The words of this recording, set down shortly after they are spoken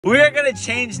We are gonna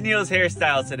change Neil's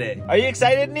hairstyle today. Are you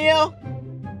excited, Neil?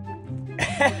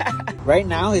 Right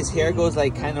now, his hair goes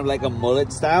like kind of like a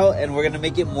mullet style, and we're gonna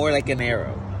make it more like an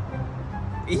arrow.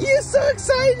 He is so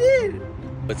excited!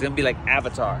 It's gonna be like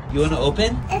Avatar. You wanna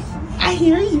open? I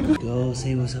hear you. Go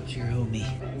say what's up to your homie.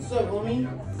 What's up,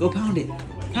 homie? Go pound it.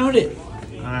 Pound it.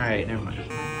 All right, never mind.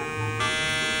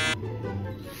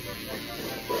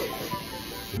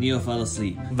 Neil fell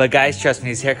asleep. But guys, trust me,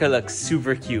 his haircut looks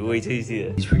super cute. Wait till you see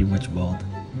it. He's pretty much bald.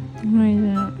 Why is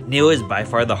that? Neil is by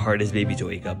far the hardest baby to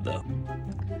wake up though.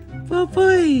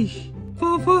 Papayish!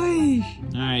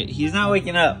 Papayish! Alright, he's not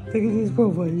waking up. Look at his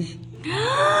papayish. Neil!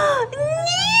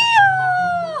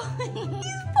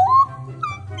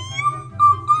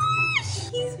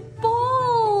 He's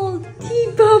bald!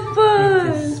 He's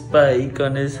Papa! Spike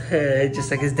on his head, just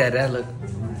like his dad. Look.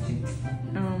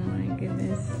 Oh my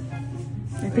goodness.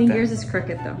 I think yours is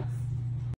crooked though.